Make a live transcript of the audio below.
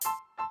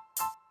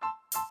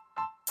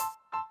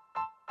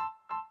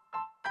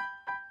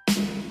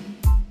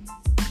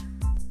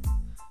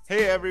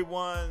Hey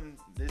everyone,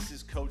 this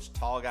is Coach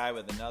Tall Guy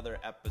with another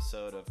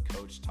episode of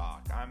Coach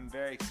Talk. I'm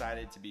very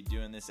excited to be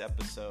doing this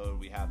episode.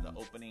 We have the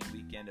opening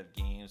weekend of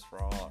games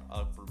for all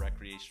upper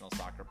recreational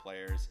soccer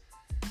players,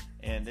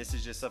 and this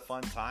is just a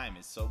fun time.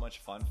 It's so much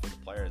fun for the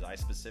players. I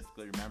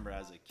specifically remember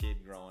as a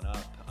kid growing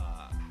up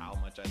how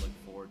much I looked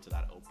forward to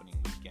that opening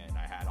weekend.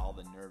 I had all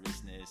the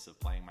nervousness of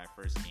playing my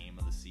first game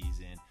of the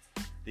season,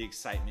 the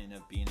excitement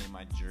of being in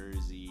my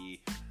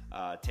jersey,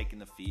 taking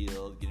the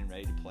field, getting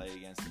ready to play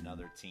against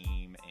another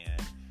team,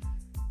 and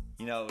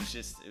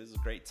it was a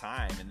great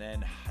time. And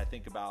then I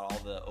think about all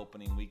the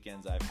opening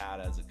weekends I've had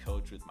as a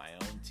coach with my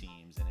own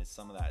teams, and it's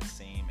some of that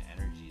same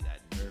energy,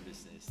 that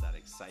nervousness, that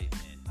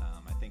excitement.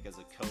 I think as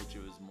a coach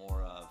it was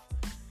more of,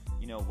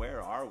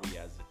 where are we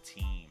as a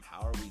team?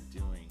 How are we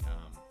doing?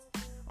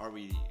 Are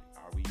we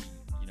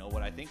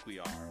what I think we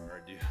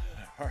are,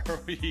 or are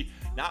we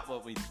not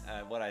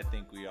what I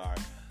think we are?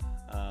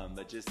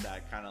 But just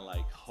that kind of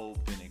like hope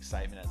and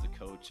excitement as a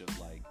coach of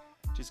like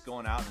just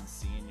going out and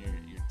seeing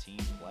your team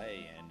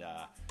play. And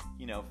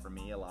for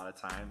me, a lot of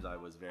times I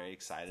was very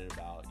excited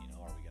about,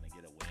 are we going to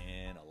get a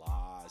win, a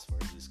loss? Where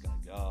is this going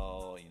to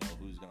go?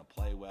 Who's going to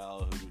play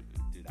well?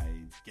 Did I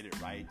get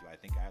it right? Do I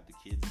think I have the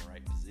kids in the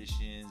right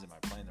positions? Am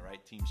I playing the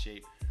right team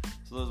shape?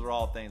 So those were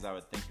all things I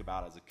would think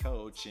about as a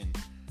coach. And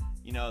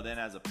then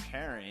as a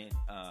parent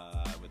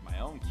with my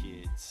own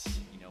kids,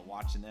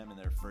 watching them in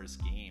their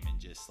first game and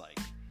just like,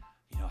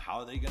 how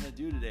are they going to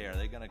do today? Are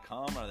they going to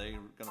come? Are they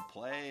going to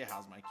play?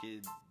 How's my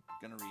kid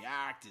going to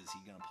react? Is he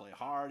going to play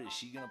hard? Is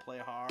she going to play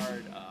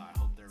hard? I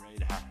hope they're ready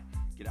to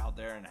get out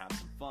there and have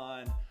some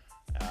fun.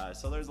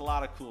 So there's a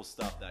lot of cool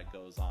stuff that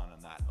goes on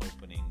in that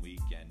opening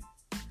weekend.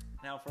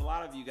 Now, for a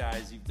lot of you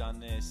guys, you've done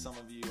this. Some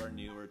of you are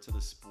newer to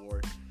the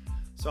sport.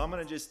 So I'm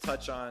going to just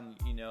touch on,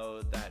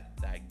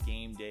 that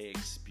game day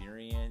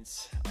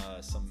experience,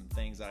 some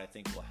things that I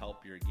think will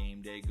help your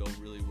game day go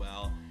really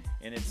well.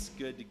 And it's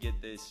good to get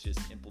this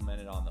just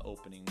implemented on the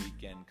opening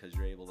weekend because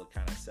you're able to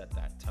kind of set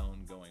that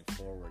tone going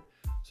forward.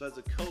 So as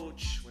a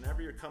coach,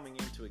 whenever you're coming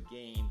into a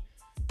game,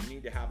 you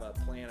need to have a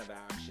plan of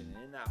action.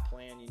 And in that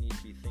plan, you need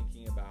to be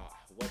thinking about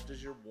what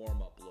does your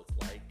warm-up look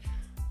like?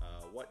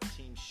 What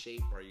team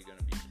shape are you going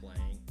to be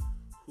playing?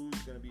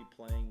 Who's going to be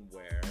playing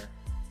where?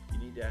 You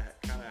need to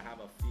kind of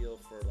have a feel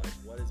for like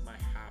what is my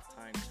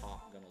halftime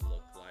talk going to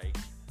look like?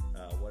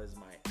 What is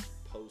my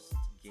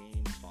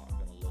post-game talk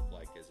going to look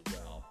like as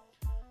well?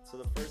 So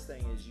the first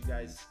thing is you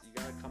got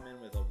to come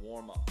in with a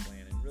warm-up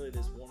plan, and really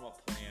this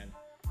warm-up plan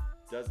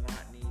does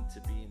not need to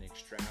be an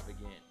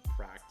extravagant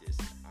practice.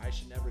 I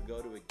should never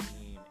go to a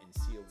game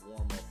and see a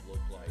warm-up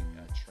look like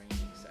a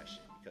training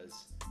session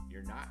because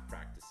you're not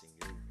practicing,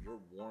 you're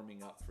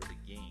warming up for the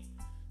game.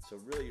 So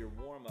really your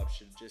warm-up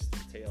should just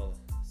entail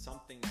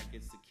something that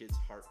gets the kids'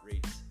 heart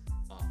rates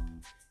up.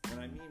 What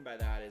I mean by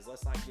that is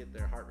let's not get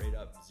their heart rate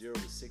up 0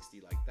 to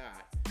 60 like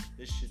that.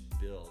 This should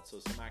build. So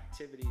some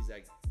activities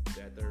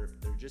that they're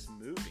just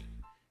moving,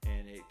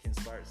 and it can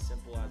start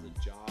simple as a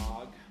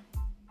jog,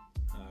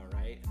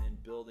 right? And then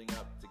building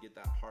up to get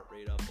that heart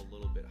rate up a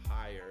little bit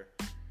higher.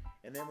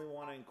 And then we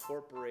want to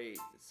incorporate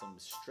some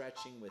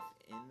stretching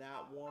within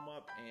that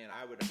warm-up, and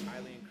I would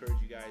highly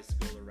encourage you guys to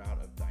go the route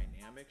of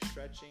dynamic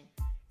stretching.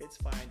 It's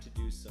fine to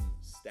do some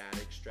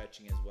static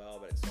stretching as well,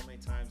 but so many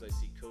times I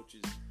see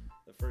coaches,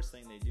 the first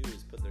thing they do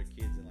is put their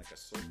kids in like a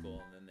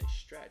circle and then they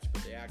stretch,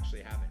 but they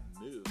actually haven't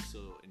moved. So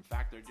in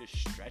fact, they're just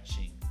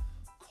stretching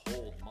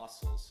cold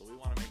muscles. So we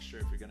want to make sure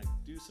if you're going to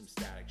do some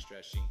static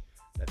stretching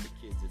that the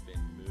kids have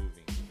been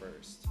moving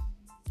first.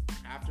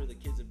 After the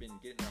kids have been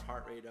getting their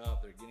heart rate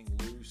up, they're getting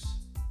loose,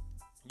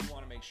 you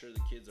want to make sure the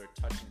kids are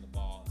touching the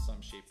ball in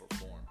some shape or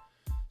form.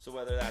 So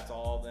whether that's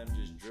all of them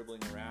just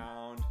dribbling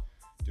around,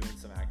 doing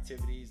some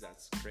activities,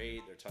 that's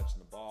great. They're touching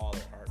the ball,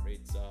 their heart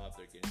rate's up,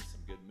 they're getting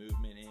some good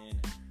movement in.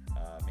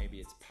 Maybe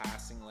it's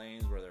passing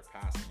lanes where they're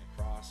passing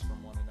across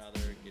from one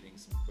another, getting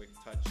some quick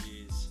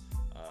touches,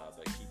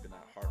 but keeping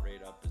that heart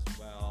rate up as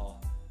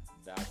well.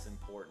 That's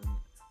important.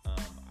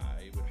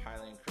 I would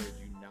highly encourage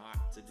you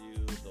not to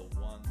do the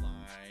one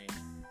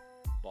line,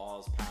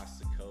 balls past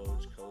the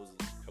coach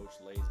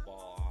lays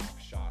ball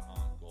off, shot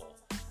on goal.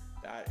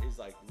 That is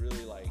like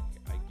really like,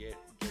 I get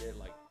it,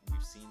 like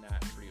we've seen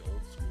that pretty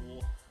old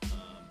school.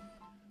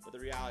 But the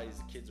reality is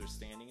the kids are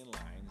standing in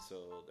line,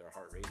 so their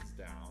heart rate is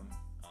down.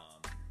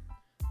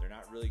 They're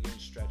not really getting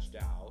stretched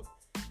out.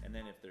 And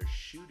then if they're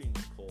shooting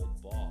a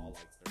cold ball,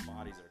 like their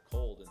bodies are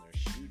cold and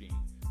they're shooting,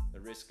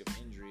 the risk of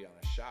injury on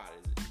a shot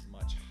is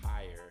much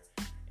higher.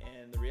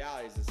 And the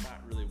reality is it's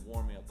not really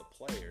warming up the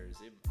players.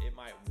 It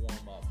might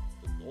warm up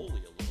the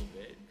goalie a little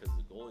bit because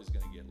the goalie's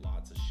going to get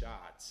lots of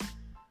shots.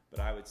 But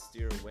I would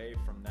steer away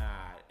from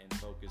that and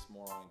focus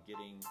more on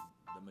getting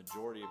the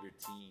majority of your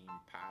team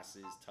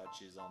passes,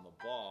 touches on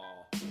the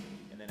ball,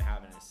 and then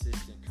have an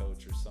assistant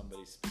coach or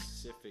somebody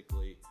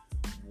specifically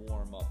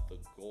warm up the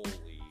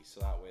goalie.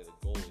 So that way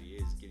the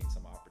goalie is getting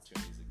some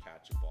opportunities to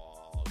catch a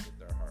ball, get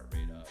their heart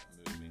rate up,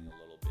 moving a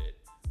little bit.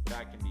 But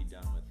that can be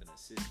done with an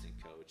assistant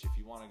coach. If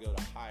you want to go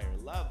to higher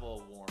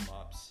level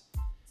warm-ups,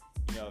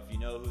 if you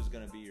know who's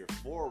going to be your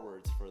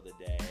forwards for the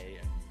day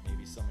and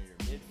maybe some of your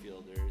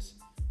midfielders,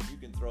 you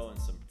can throw in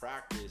some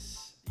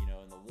practice,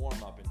 in the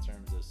warm-up in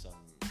terms of some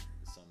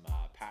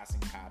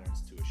passing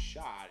patterns to a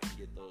shot and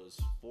get those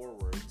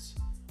forwards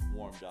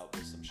warmed up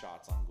with some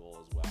shots on goal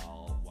as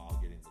well while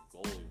getting the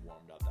goalie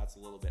warmed up. That's a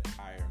little bit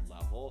higher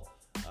level,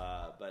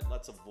 but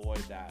let's avoid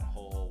that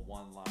whole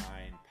one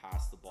line,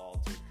 pass the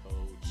ball to a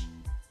coach,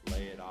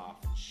 lay it off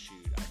and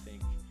shoot. I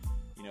think,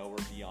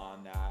 we're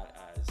beyond that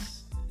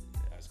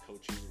as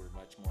coaches. We're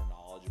much more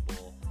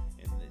knowledgeable,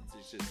 and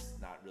it's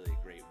just not really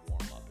a great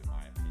warm-up in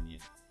my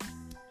opinion.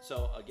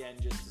 So again,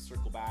 just to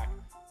circle back,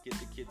 get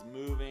the kids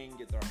moving,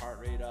 get their heart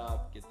rate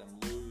up, get them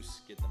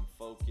loose, get them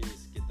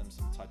focused, get them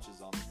some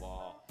touches on the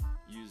ball.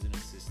 Use an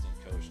assistant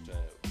coach to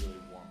really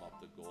warm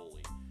up the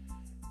goalie.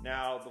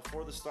 Now,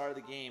 before the start of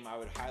the game, I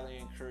would highly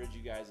encourage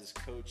you guys as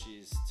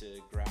coaches to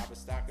grab a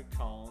stack of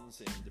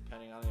cones, and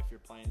depending on if you're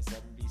playing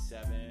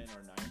 7v7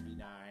 or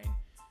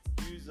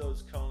 9v9, use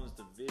those cones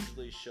to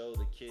visually show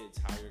the kids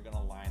how you're going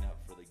to line up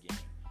for the game.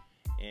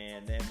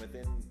 And then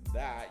within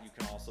that, you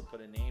can also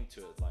put a name to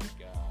it, like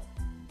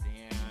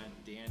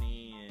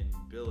Danny and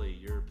Billy,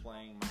 you're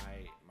playing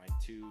my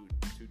two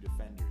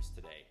defenders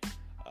today.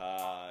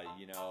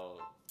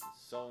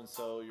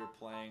 So-and-so, you're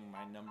playing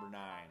my number 9,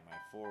 my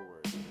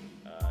forward.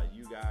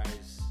 You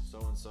guys,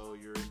 so-and-so,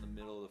 you're in the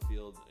middle of the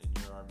field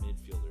and you're our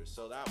midfielders.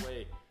 So that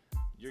way,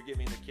 you're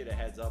giving the kid a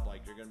heads up,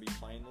 like you're going to be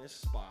playing this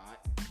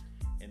spot.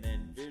 And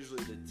then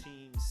visually the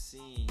team's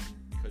seeing,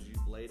 because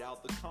you've laid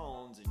out the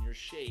cones in your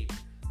shape,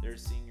 they're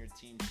seeing your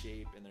team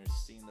shape and they're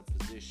seeing the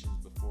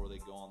positions before they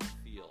go on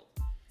the field.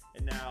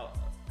 And now,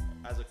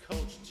 as a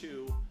coach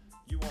too,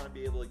 you want to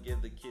be able to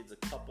give the kids a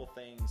couple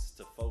things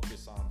to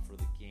focus on for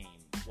the game.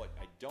 What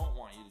I don't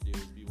want you to do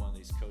is be one of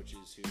these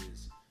coaches who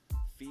is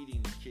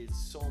feeding the kids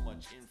so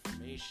much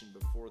information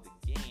before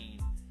the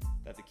game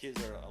that the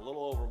kids are a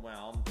little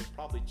overwhelmed. They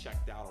probably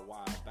checked out a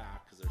while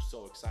back because they're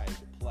so excited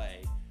to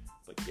play.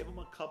 But give them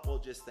a couple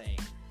just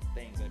things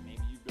that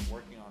maybe you've been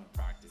working on in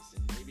practice.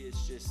 And maybe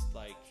it's just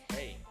like,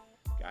 hey,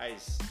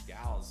 guys,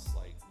 gals,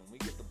 like when we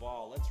get the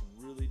ball, let's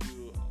really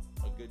do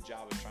a good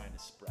job of trying to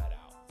spread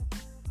out.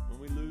 When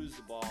we lose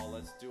the ball,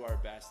 let's do our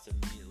best to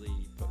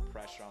immediately put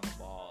pressure on the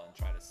ball and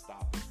try to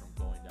stop it from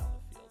going down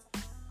the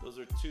field. Those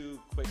are two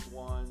quick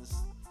ones.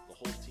 The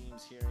whole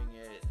team's hearing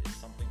it. It's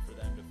something for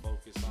them to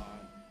focus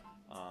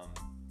on,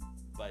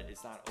 but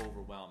it's not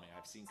overwhelming.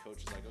 I've seen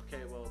coaches like,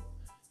 okay, well,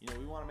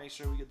 we want to make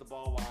sure we get the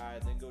ball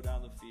wide, then go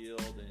down the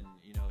field and,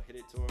 hit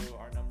it to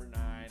our number 9.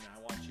 I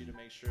want you to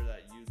make sure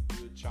that you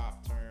do a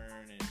chop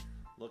turn and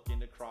look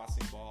into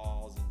crossing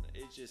balls. And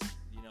it's just,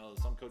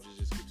 some coaches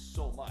just give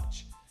so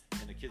much.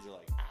 And the kids are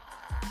like,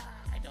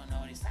 I don't know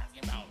what he's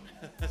talking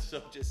about.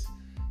 So just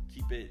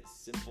keep it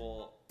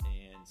simple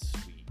and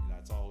sweet.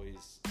 That's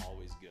always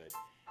good.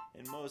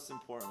 And most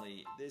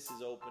importantly, this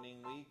is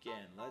opening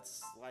weekend.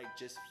 Let's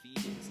just feed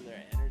into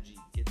their energy,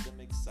 get them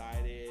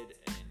excited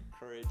and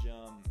encourage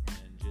them,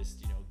 and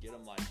just, get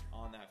them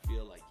on that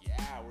field,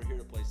 yeah, we're here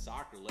to play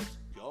soccer. Let's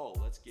go.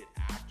 Let's get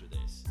after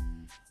this.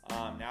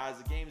 Now, as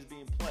the game's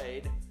being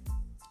played,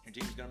 your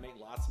team's going to make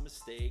lots of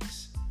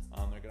mistakes.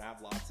 They're going to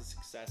have lots of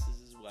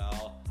successes as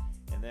well.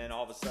 And then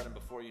all of a sudden,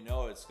 before you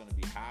know it, it's going to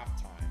be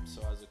halftime.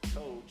 So as a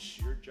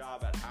coach, your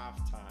job at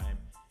halftime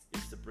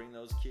is to bring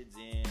those kids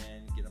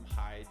in, get them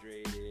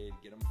hydrated,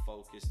 get them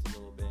focused a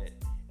little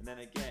bit. And then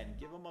again,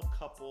 give them a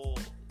couple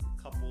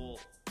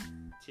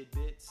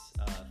tidbits,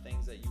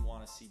 things that you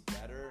want to see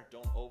better.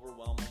 Don't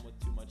overwhelm them with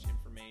too much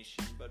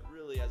information. But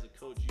really, as a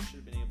coach, you should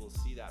have been able to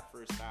see that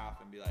first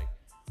half and be like,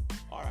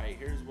 all right,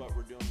 here's what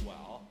we're doing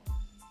well.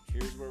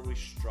 Here's where we're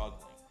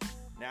struggling.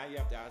 Now you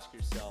have to ask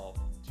yourself,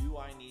 do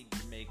I need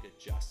to make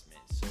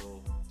adjustments?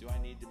 So do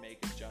I need to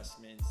make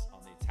adjustments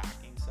on the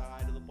attacking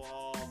side of the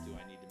ball? Do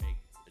I need to make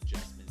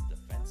adjustments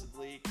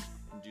defensively?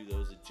 And do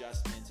those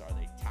adjustments, are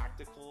they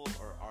tactical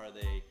or are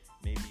they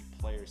maybe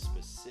player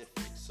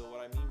specific? So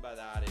what I mean by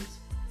that is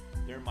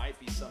there might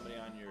be somebody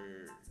on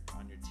your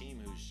team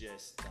who's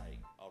just like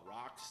a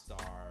rock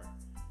star,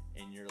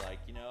 and you're like,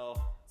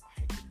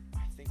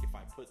 I think if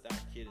I put that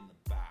kid in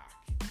the back,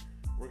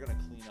 we're gonna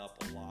clean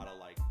up a lot of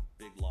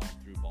big long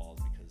through balls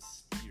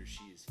because he or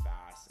she is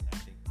fast, and I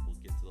think we'll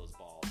get to those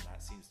balls. And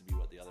that seems to be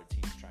what the other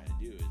team's trying to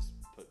do, is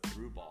put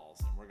through balls,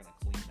 and we're gonna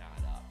clean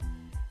that up.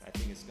 And I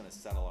think it's gonna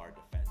settle our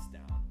defense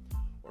down.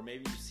 Or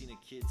maybe you've seen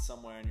a kid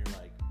somewhere and you're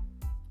like,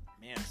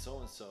 man,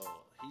 so-and-so,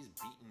 he's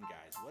beating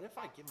guys. What if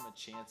I give him a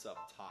chance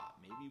up top?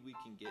 Maybe we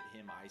can get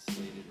him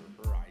isolated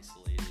or her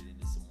isolated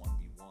into some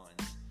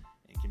 1v1s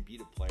and can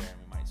beat a player, and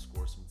we might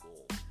score some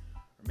goals.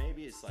 Or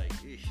maybe it's like,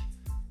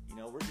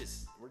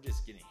 we're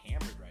just getting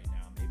hammered right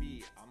now.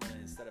 Maybe I'm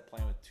gonna, instead of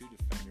playing with 2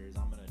 defenders,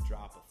 I'm gonna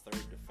drop a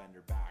 3rd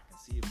defender back and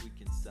see if we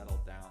can settle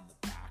down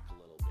the back a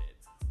little bit.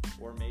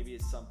 Or maybe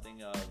it's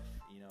something of,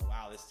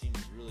 wow, this team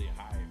is really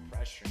high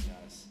pressuring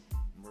us.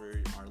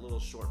 Our little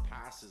short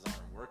passes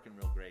aren't working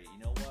real great.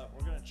 You know what?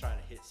 We're gonna try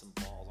to hit some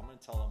balls. I'm gonna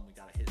tell them we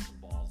gotta hit some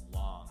balls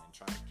long and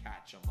try to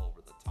catch them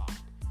over the top.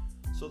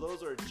 So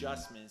those are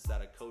adjustments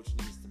that a coach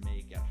needs to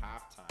make at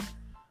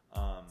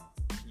halftime.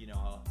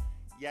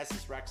 Yes,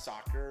 it's rec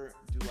soccer.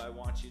 Do I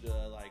want you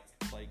to like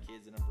play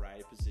kids in a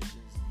variety of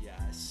positions?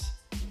 Yes.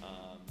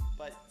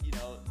 But you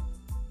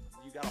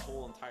got a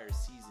whole entire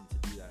season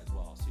to do that as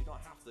well. So you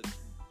don't have to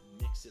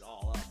mix it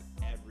all up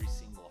every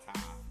single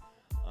half.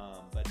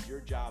 But your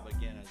job,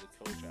 again, as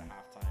a coach at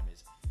halftime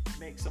is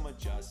make some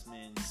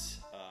adjustments,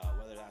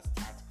 whether that's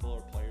tactical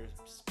or player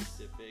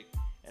specific,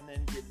 and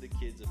then give the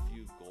kids a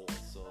few goals.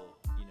 So,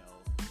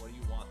 what do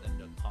you want them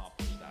to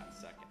accomplish that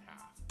second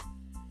half?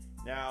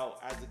 Now,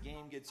 as the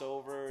game gets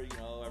over,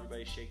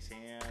 everybody shakes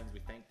hands,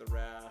 we thank the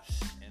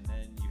refs, and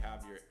then you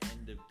have your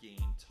end of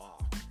game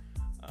talk.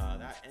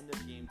 That end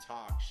of game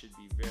talk should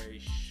be very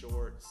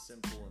short,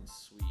 simple, and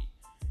sweet.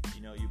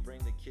 You bring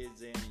the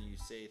kids in and you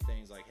say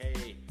things like,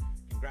 hey,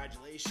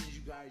 congratulations,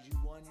 you guys, you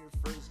won your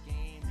first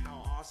game.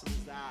 How awesome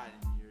is that?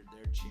 And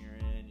they're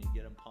cheering, you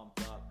get them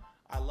pumped up.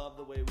 I love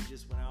the way we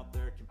just went out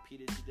there,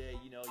 competed today.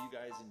 You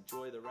guys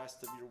enjoy the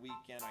rest of your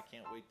weekend. I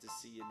can't wait to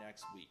see you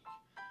next week.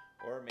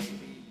 Or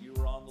maybe you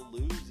were on the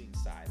losing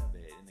side of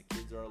it and the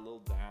kids are a little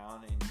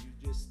down, and you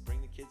just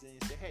bring the kids in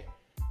and you say, hey,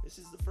 this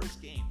is the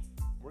first game.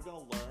 We're gonna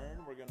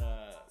learn. We're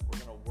gonna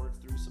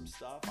work through some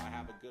stuff. I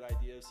have a good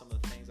idea of some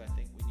of the things I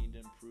think we need to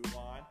improve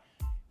on.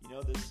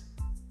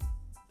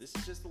 This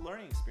is just a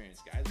learning experience,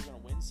 guys. We're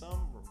gonna win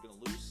some. We're gonna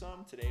lose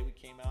some. Today we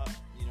came out,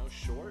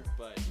 short,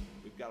 but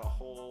we've got a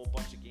whole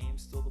bunch of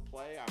games still to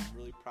play. I'm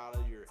really proud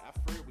of your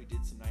effort. We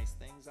did some nice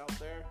things out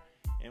there,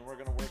 and we're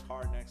gonna work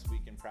hard next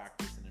week in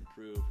practice and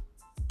improve.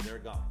 They're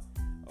gone.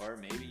 Or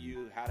maybe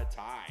you had a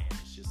tie, and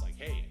it's just like,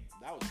 hey,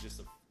 that was just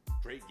a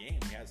great game.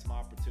 We had some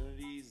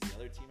opportunities. The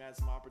other team had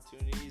some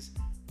opportunities.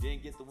 We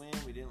didn't get the win.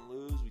 We didn't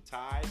lose. We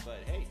tied. But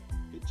hey,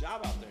 good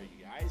job out there,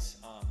 you guys.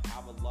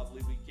 Have a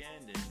lovely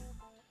weekend, and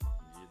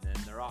then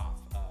they're off.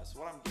 So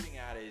what I'm getting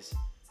at is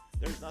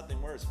there's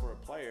nothing worse for a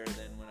player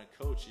than when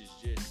a coach is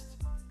just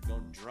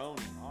going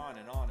droning on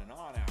and on and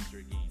on after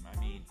a game. I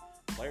mean,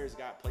 players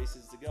got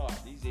places to go.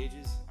 At these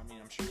ages, I'm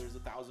sure there's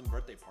 1,000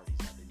 birthday parties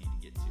that they need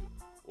to get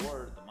to.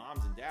 Or the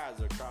moms and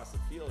dads across the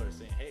field are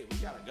saying, hey, we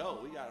got to go.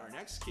 We got our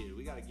next kid.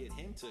 We got to get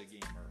him to a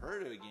game or her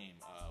to a game.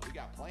 We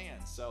got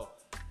plans. So,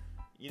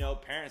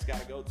 parents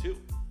got to go too.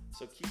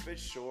 So keep it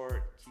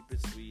short, keep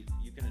it sweet.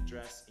 You can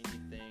address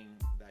anything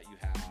that you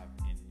have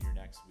in your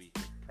next week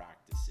of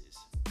practices.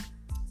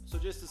 So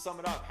just to sum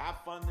it up,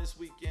 have fun this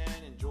weekend.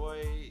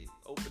 Enjoy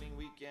opening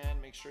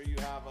weekend. Make sure you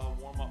have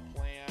a warm-up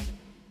plan.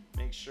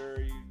 Make sure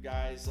you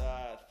guys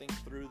think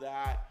through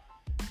that.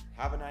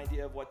 Have an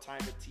idea of what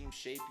type of team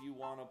shape you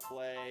want to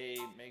play.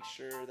 Make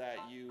sure that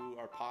you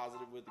are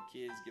positive with the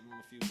kids. Give them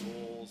a few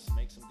goals.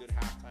 Make some good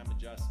halftime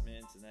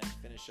adjustments, and then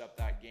finish up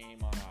that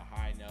game on a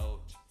high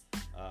note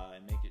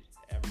and make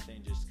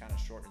everything just kind of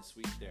short and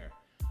sweet there.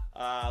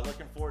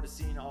 Looking forward to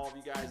seeing all of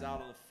you guys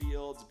out on the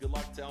fields. Good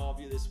luck to all of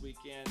you this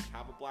weekend.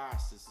 Have a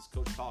blast. This is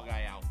Coach Tall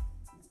Guy out.